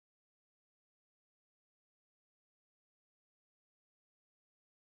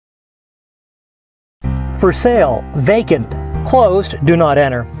For sale, vacant, closed, do not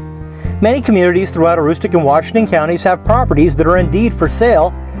enter. Many communities throughout Aroostook and Washington counties have properties that are indeed for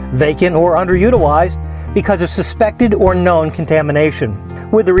sale, vacant or underutilized because of suspected or known contamination.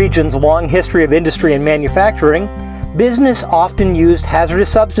 With the region's long history of industry and manufacturing, business often used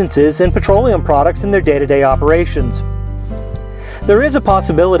hazardous substances and petroleum products in their day-to-day operations. There is a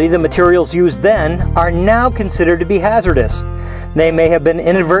possibility the materials used then are now considered to be hazardous. They may have been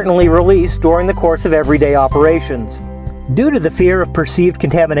inadvertently released during the course of everyday operations. Due to the fear of perceived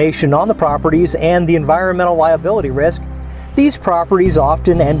contamination on the properties and the environmental liability risk, these properties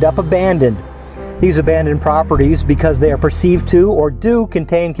often end up abandoned. These abandoned properties, because they are perceived to or do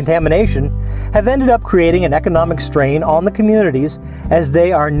contain contamination, have ended up creating an economic strain on the communities as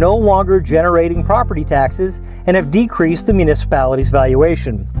they are no longer generating property taxes and have decreased the municipality's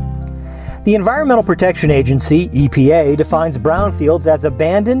valuation. The Environmental Protection Agency, EPA, defines brownfields as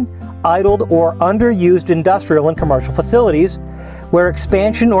abandoned, idled, or underused industrial and commercial facilities where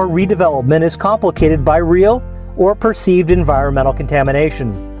expansion or redevelopment is complicated by real or perceived environmental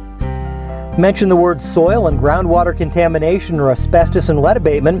contamination. Mention the words soil and groundwater contamination or asbestos and lead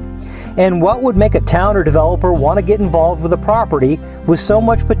abatement, and what would make a town or developer want to get involved with a property with so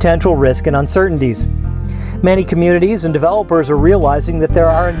much potential risk and uncertainties. Many communities and developers are realizing that there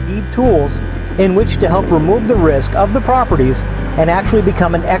are indeed tools in which to help remove the risk of the properties and actually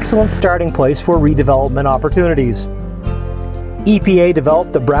become an excellent starting place for redevelopment opportunities. EPA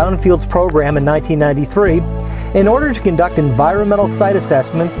developed the Brownfields program in 1993 in order to conduct environmental site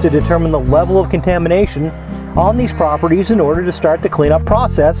assessments to determine the level of contamination on these properties in order to start the cleanup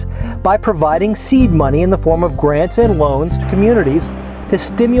process by providing seed money in the form of grants and loans to communities to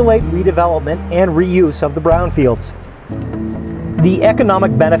stimulate redevelopment and reuse of the brownfields. The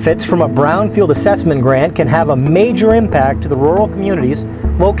economic benefits from a brownfield assessment grant can have a major impact to the rural communities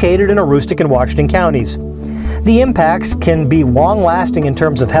located in Aroostook and Washington counties. The impacts can be long-lasting in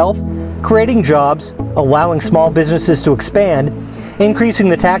terms of health, creating jobs, allowing small businesses to expand, increasing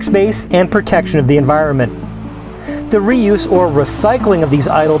the tax base, and protection of the environment. The reuse or recycling of these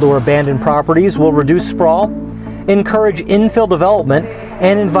idled or abandoned properties will reduce sprawl, encourage infill development,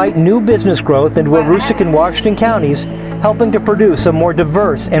 and invite new business growth into Aroostook and Washington counties, helping to produce a more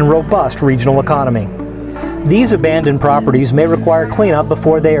diverse and robust regional economy. These abandoned properties may require cleanup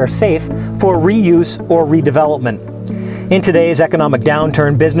before they are safe for reuse or redevelopment. In today's economic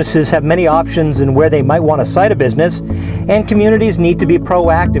downturn, businesses have many options in where they might want to site a business, and communities need to be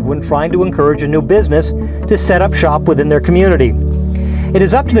proactive when trying to encourage a new business to set up shop within their community. It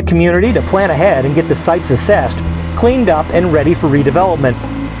is up to the community to plan ahead and get the sites assessed, cleaned up, and ready for redevelopment.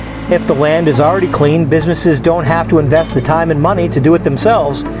 If the land is already clean, businesses don't have to invest the time and money to do it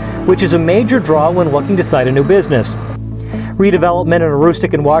themselves, which is a major draw when looking to site a new business. Redevelopment in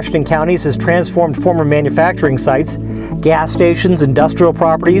Aroostook and Washington counties has transformed former manufacturing sites, gas stations, industrial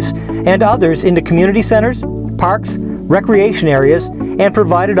properties, and others into community centers, parks, recreation areas, and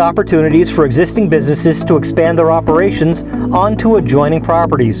provided opportunities for existing businesses to expand their operations onto adjoining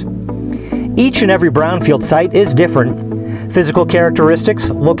properties. Each and every brownfield site is different. Physical characteristics,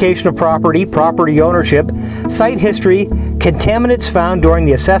 location of property, property ownership, site history, contaminants found during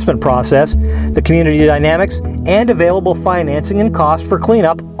the assessment process, the community dynamics, and available financing and cost for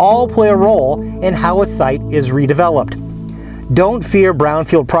cleanup all play a role in how a site is redeveloped. Don't fear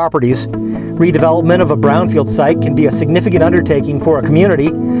brownfield properties. Redevelopment of a brownfield site can be a significant undertaking for a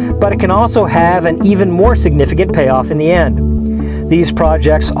community, but it can also have an even more significant payoff in the end. These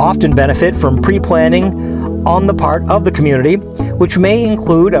projects often benefit from pre-planning on the part of the community, which may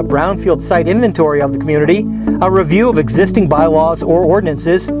include a brownfield site inventory of the community, a review of existing bylaws or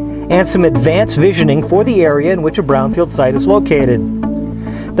ordinances, and some advanced visioning for the area in which a brownfield site is located.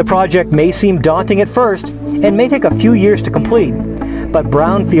 The project may seem daunting at first and may take a few years to complete, but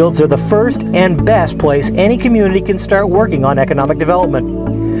brownfields are the first and best place any community can start working on economic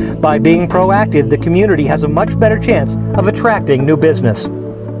development. By being proactive, the community has a much better chance of attracting new business.